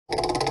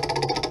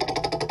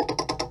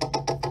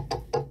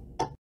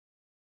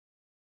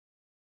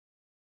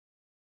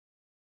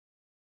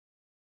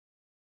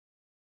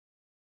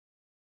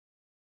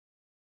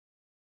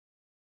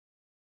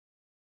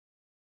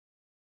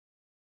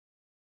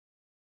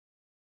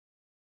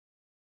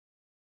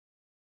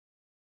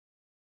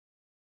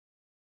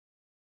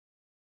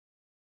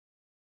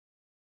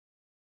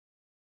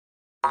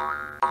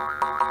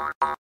I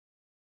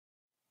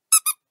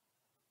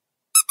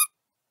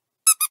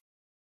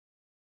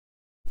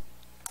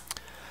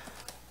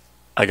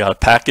got a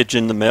package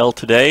in the mail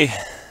today,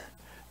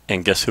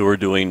 and guess who we're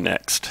doing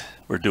next?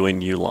 We're doing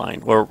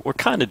Uline. We're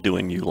kind of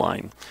doing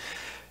Uline.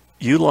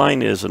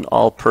 Uline is an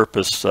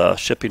all-purpose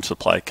shipping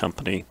supply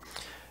company,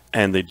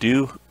 and they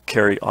do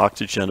carry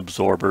oxygen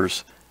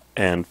absorbers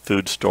and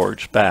food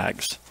storage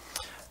bags.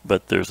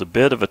 But there's a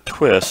bit of a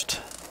twist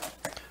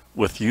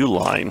with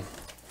Uline,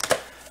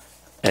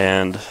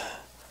 and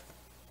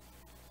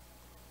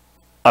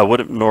I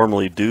wouldn't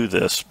normally do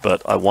this,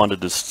 but I wanted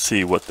to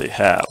see what they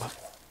have.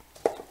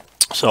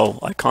 So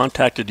I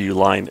contacted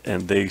Uline,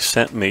 and they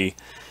sent me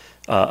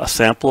a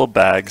sample of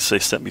bags. They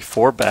sent me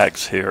 4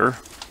 bags here,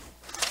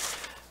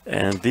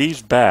 and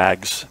these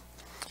bags,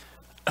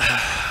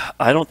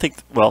 I don't think,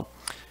 well,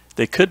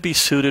 they could be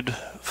suited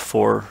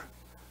for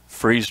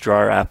freeze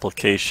dryer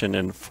application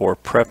and for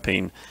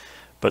prepping,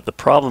 but the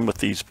problem with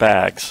these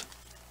bags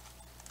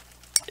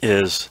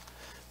is,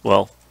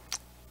 well,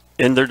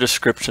 in their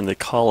description they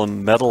call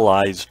them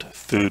metallized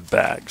food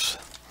bags,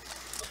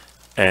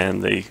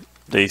 and they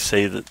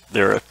say that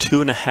they're a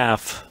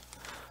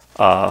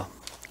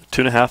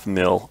 2.5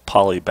 mil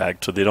poly bag,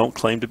 so they don't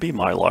claim to be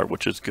Mylar,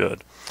 which is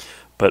good.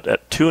 But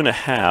at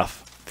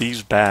 2.5,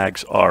 these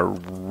bags are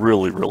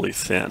really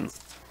thin.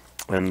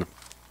 And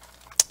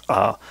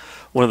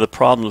one of the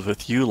problems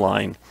with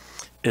Uline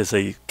is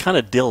they kind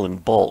of deal in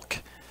bulk.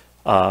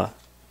 To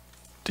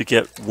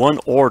get one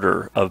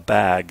order of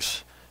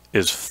bags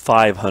is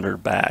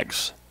 500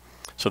 bags.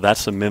 So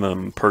that's the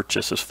minimum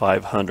purchase, is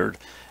 500.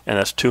 And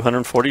that's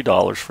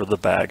 $240 for the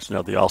bags.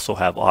 Now they also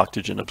have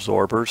oxygen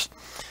absorbers,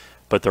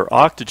 but their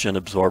oxygen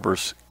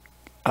absorbers,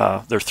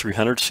 they're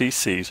 300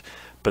 cc's,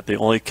 but they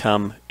only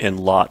come in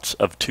lots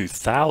of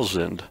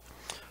 2,000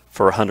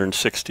 for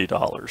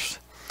 $160.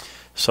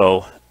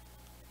 So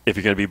if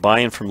you're going to be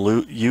buying from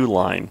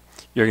Uline,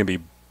 you're going to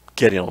be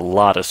getting a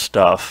lot of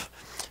stuff.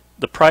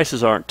 The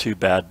prices aren't too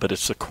bad, but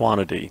it's the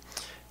quantity,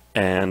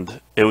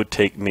 and it would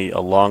take me a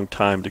long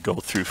time to go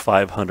through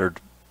 500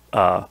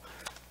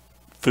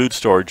 food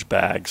storage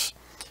bags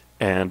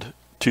and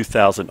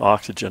 2,000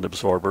 oxygen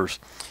absorbers,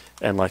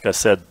 and like I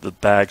said, the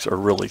bags are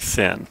really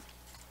thin,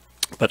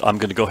 but I'm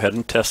going to go ahead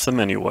and test them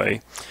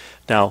anyway.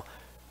 Now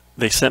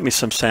they sent me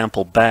some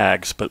sample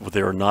bags, but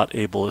they were not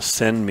able to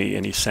send me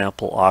any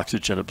sample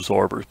oxygen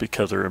absorbers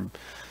because they're in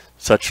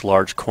such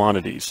large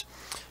quantities.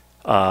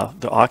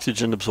 The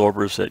oxygen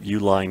absorbers that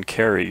Uline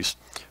carries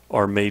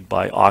are made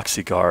by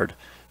Oxygard,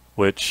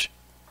 which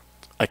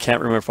I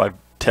can't remember if I've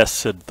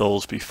tested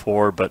those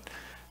before, but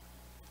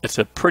it's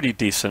a pretty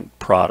decent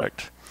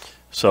product.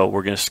 So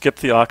we're going to skip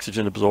the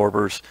oxygen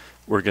absorbers.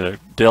 We're going to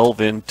delve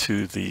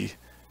into the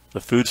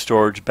food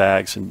storage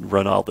bags and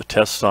run all the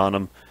tests on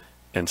them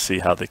and see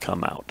how they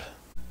come out.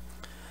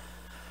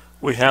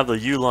 We have the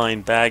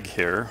Uline bag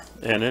here,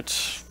 and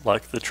it's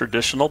like the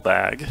traditional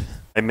bag.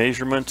 By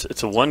measurement,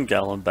 it's a 1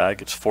 gallon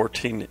bag. It's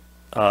 14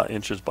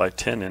 inches by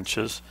 10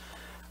 inches.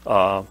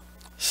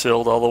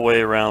 Sealed all the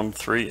way around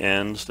 3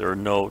 ends. There are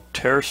no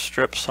tear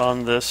strips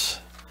on this,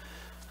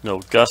 no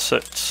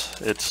gussets.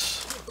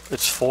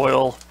 It's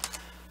foil,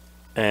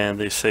 and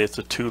they say it's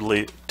a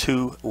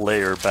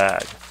two-layer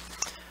bag.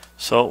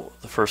 So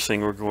the first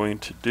thing we're going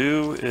to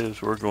do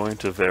is we're going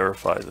to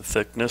verify the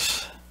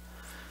thickness,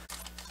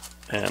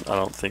 and I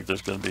don't think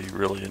there's going to be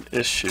really an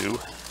issue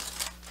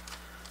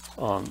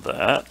on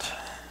that,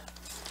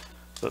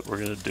 but we're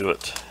going to do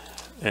it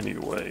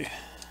anyway.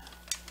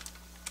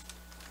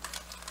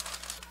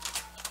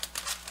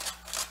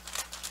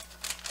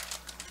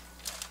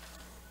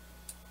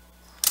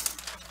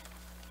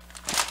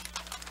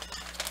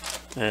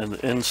 And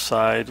the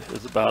inside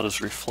is about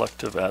as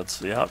reflective as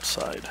the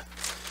outside.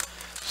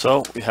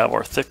 So we have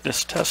our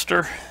thickness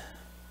tester,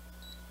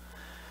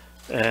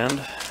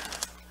 and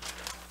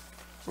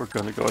we're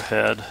going to go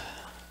ahead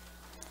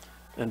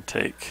and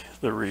take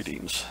the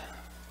readings.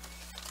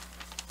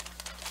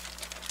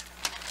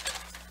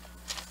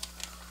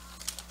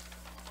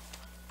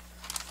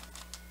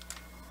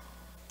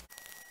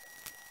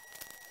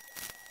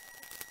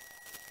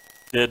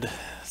 Did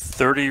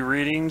 30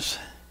 readings,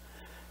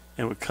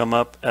 and would come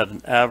up at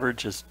an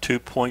average is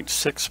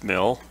 2.6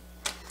 mil.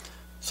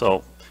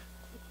 So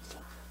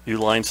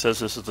Uline says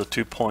this is a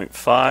 2.5,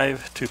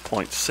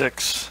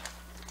 2.6.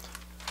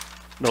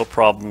 No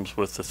problems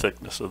with the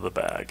thickness of the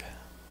bag.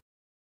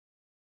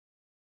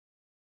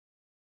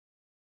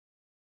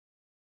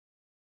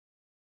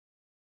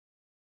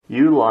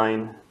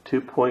 Uline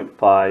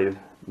 2.5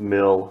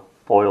 mil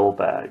foil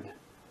bag,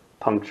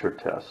 puncture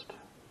test.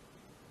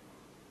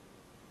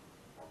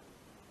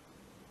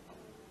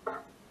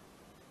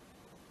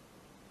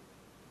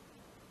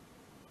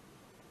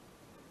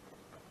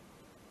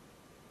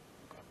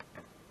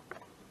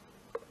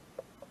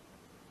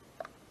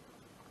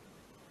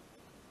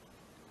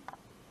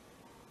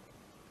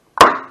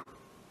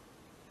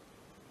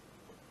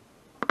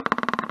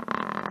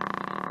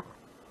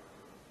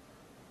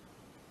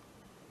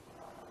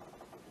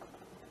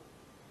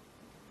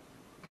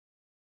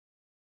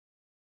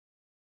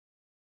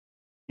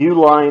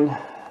 Uline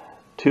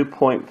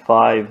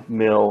 2.5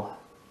 mil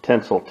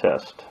tensile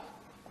test.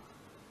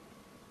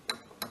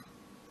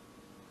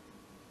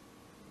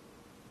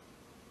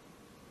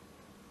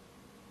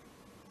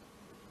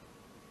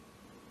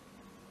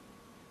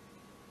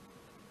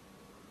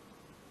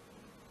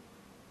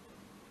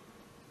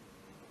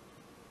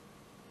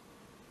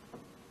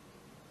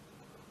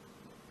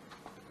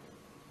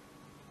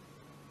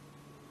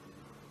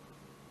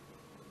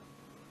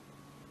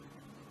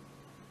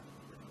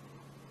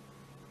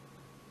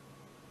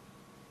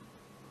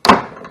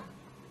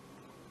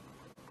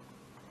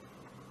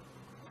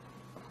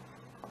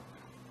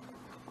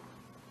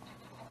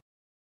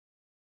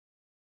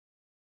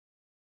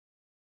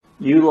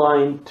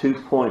 Uline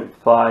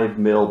 2.5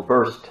 mil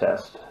burst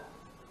test.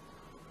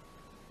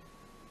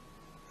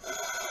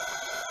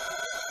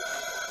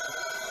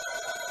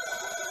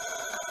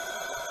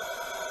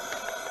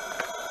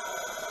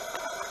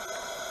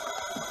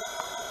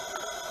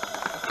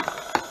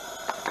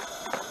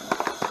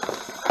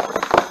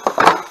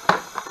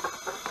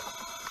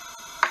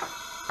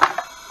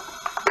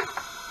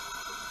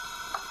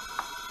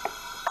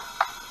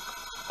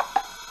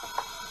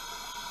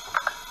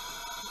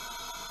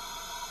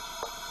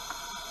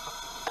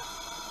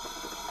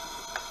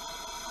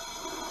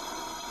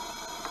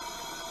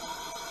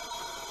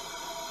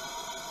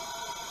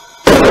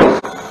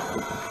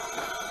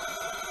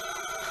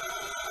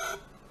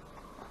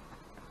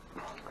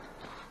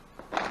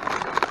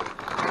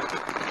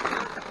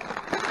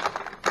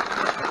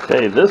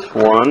 Okay, this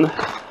one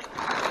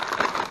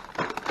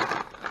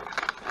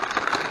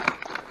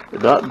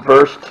did not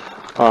burst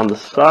on the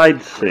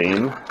side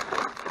seam.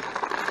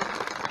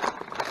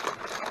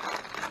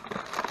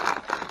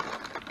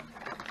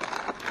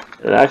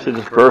 It actually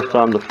just burst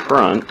on the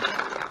front,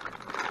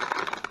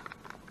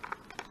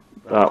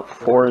 about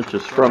 4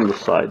 inches from the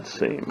side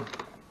seam.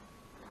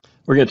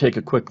 We're going to take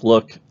a quick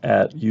look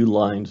at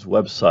Uline's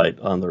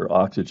website on their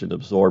oxygen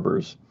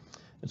absorbers.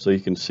 And so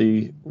you can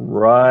see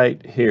right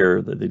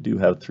here that they do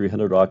have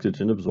 300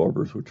 oxygen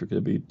absorbers, which are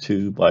going to be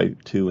 2 by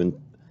 2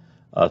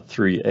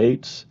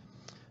 3/8.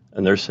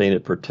 And they're saying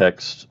it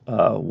protects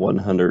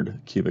 100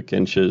 cubic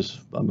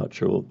inches. I'm not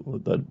sure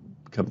what that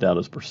come down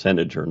as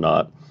percentage or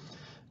not.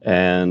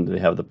 And they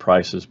have the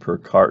prices per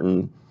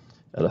carton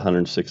at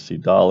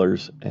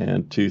 $160,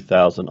 and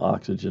 2,000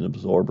 oxygen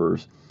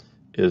absorbers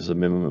is a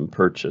minimum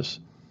purchase.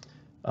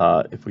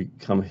 If we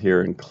come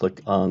here and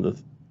click on the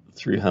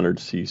 300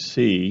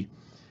 cc,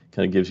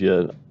 kind of gives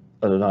you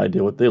an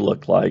idea what they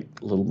look like,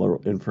 a little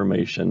more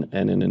information,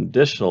 and in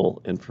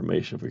additional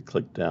information, if we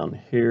click down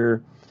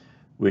here,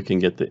 we can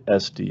get the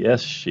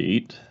SDS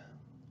sheet.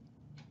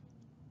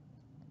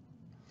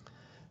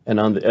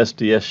 And on the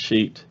SDS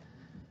sheet,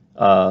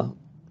 it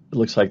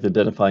looks like the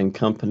identifying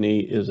company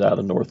is out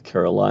of North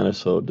Carolina,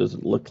 so it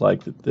doesn't look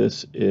like that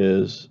this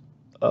is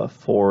a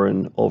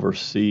foreign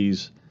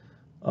overseas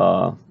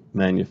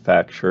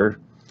manufacturer.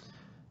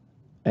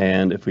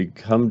 And if we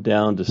come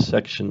down to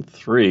section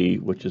 3,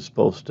 which is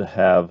supposed to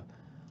have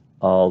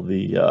all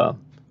the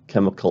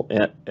chemical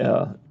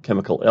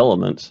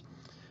elements,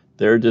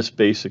 they're just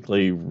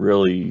basically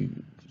really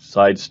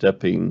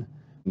sidestepping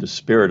the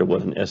spirit of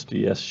what an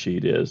SDS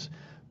sheet is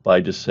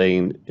by just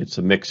saying it's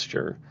a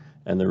mixture,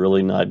 and they're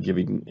really not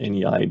giving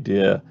any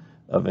idea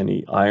of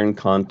any iron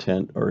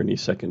content or any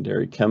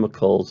secondary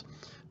chemicals.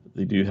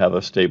 They do have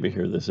a statement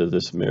here that says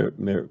this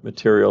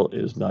material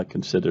is not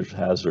considered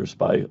hazardous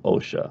by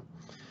OSHA.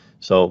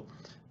 So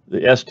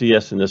the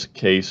SDS in this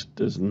case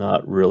does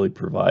not really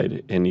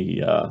provide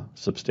any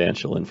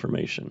substantial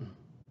information.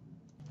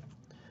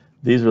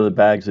 These are the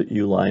bags that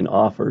Uline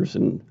offers,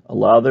 and a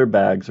lot of their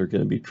bags are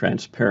going to be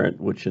transparent,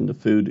 which in the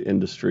food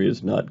industry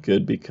is not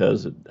good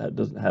because it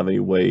doesn't have any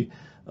way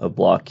of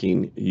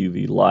blocking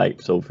UV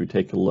light. So if we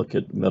take a look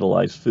at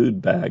metallized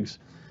food bags,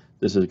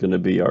 this is going to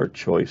be our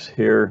choice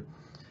here.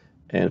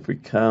 And if we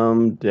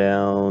come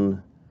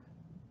down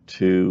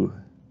to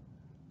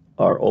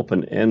our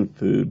open-end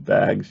food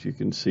bags, you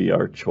can see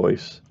our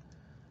choice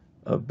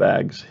of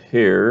bags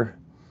here.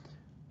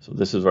 So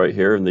this is right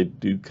here, and they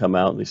do come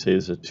out and they say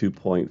it's a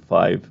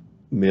 2.5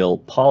 mil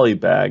poly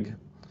bag.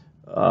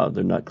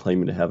 They're not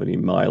claiming to have any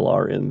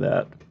mylar in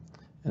that,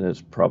 and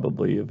it's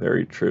probably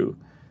very true.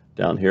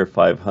 Down here,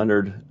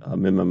 500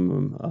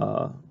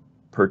 minimum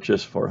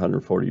purchase for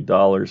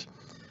 $140.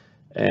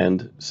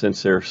 And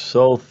since they're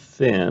so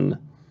thin,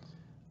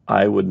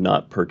 I would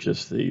not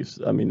purchase these.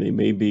 I mean, they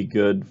may be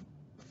good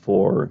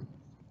for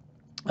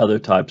other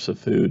types of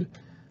food,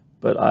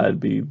 but I'd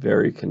be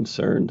very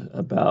concerned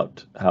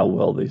about how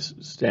well they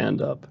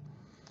stand up.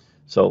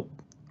 So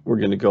we're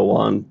going to go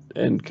on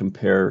and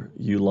compare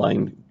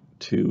Uline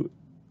to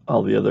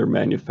all the other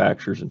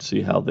manufacturers and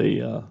see how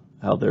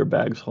their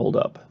bags hold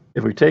up.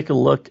 If we take a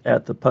look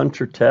at the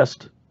puncture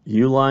test,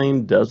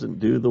 Uline doesn't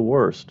do the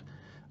worst.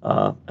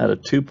 At a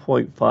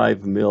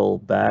 2.5 mil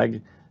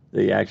bag,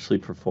 they actually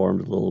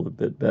performed a little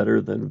bit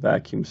better than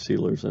Vacuum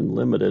Sealers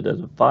Unlimited at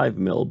a 5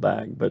 mil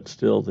bag, but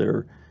still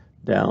they're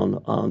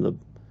down on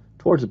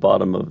towards the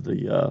bottom of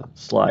the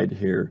slide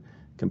here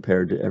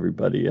compared to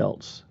everybody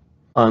else.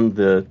 On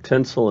the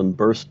tensile and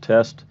burst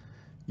test,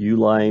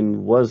 Uline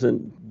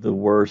wasn't the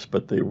worst,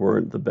 but they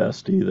weren't the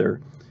best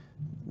either.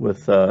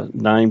 With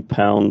 9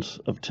 pounds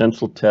of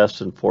tensile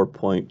test and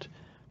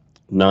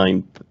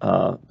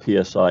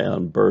 4.9 psi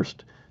on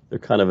burst, they're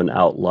kind of an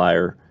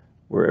outlier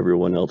where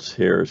everyone else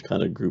here is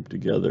kind of grouped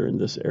together in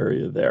this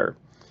area there.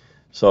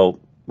 So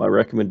my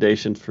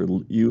recommendations for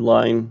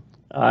Uline,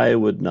 I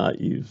would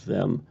not use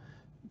them.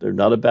 They're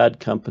not a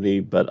bad company,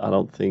 but I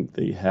don't think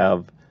they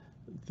have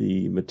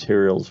the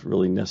materials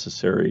really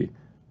necessary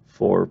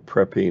for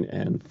prepping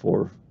and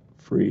for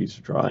freeze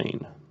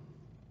drying.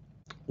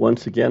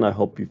 Once again, I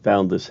hope you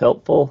found this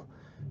helpful.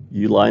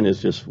 Uline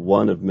is just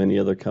one of many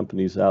other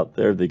companies out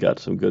there. They got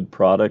some good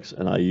products,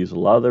 and I use a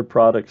lot of their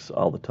products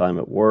all the time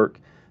at work,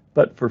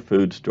 but for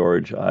food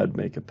storage, I'd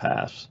make a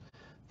pass.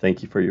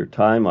 Thank you for your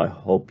time. I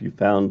hope you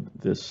found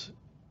this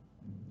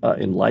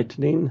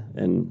enlightening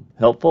and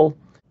helpful.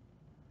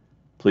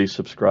 Please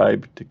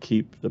subscribe to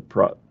keep the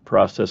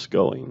process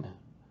going,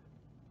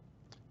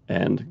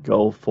 and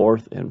go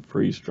forth and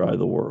freeze dry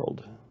the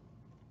world.